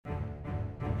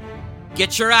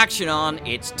Get your action on.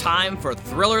 It's time for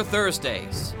Thriller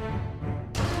Thursdays.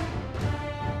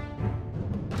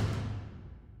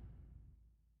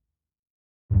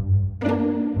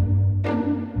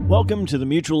 Welcome to the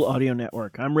Mutual Audio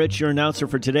Network. I'm Rich, your announcer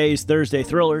for today's Thursday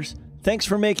Thrillers. Thanks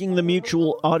for making the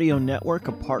Mutual Audio Network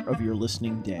a part of your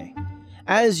listening day.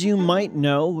 As you might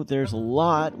know, there's a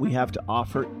lot we have to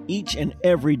offer each and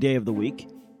every day of the week.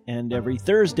 And every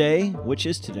Thursday, which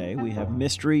is today, we have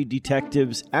mystery,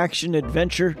 detectives, action,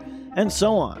 adventure, and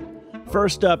so on.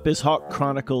 First up is Hawk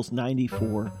Chronicles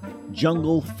 94,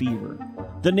 Jungle Fever.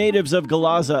 The natives of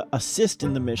Galaza assist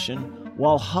in the mission,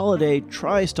 while Holiday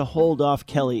tries to hold off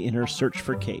Kelly in her search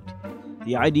for Kate.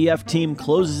 The IDF team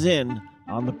closes in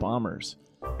on the bombers.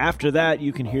 After that,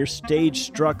 you can hear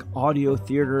stage-struck audio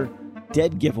theater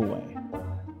Dead Giveaway.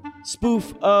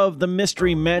 Spoof of the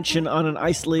Mystery Mansion on an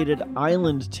isolated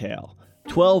island tale.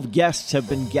 12 guests have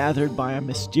been gathered by a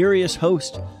mysterious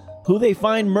host who they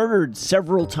find murdered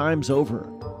several times over.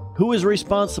 Who is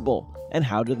responsible, and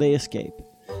how do they escape?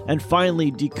 And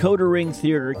finally, Decoder Ring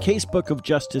Theater Casebook of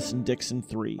Justice in Dixon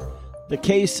 3. The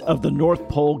Case of the North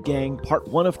Pole Gang, Part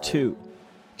 1 of 2.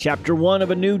 Chapter 1 of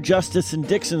a new Justice in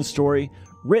Dixon story,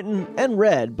 written and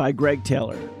read by Greg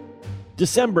Taylor.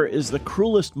 December is the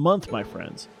cruelest month, my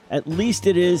friends. At least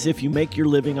it is if you make your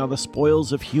living on the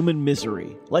spoils of human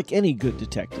misery, like any good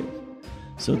detective.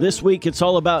 So this week it's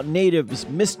all about natives,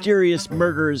 mysterious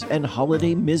murders, and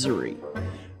holiday misery.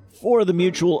 For the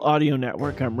Mutual Audio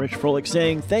Network, I'm Rich Froelich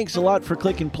saying thanks a lot for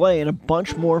clicking play and a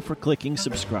bunch more for clicking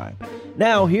subscribe.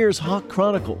 Now here's Hawk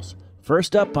Chronicles,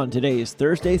 first up on today's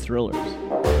Thursday Thrillers.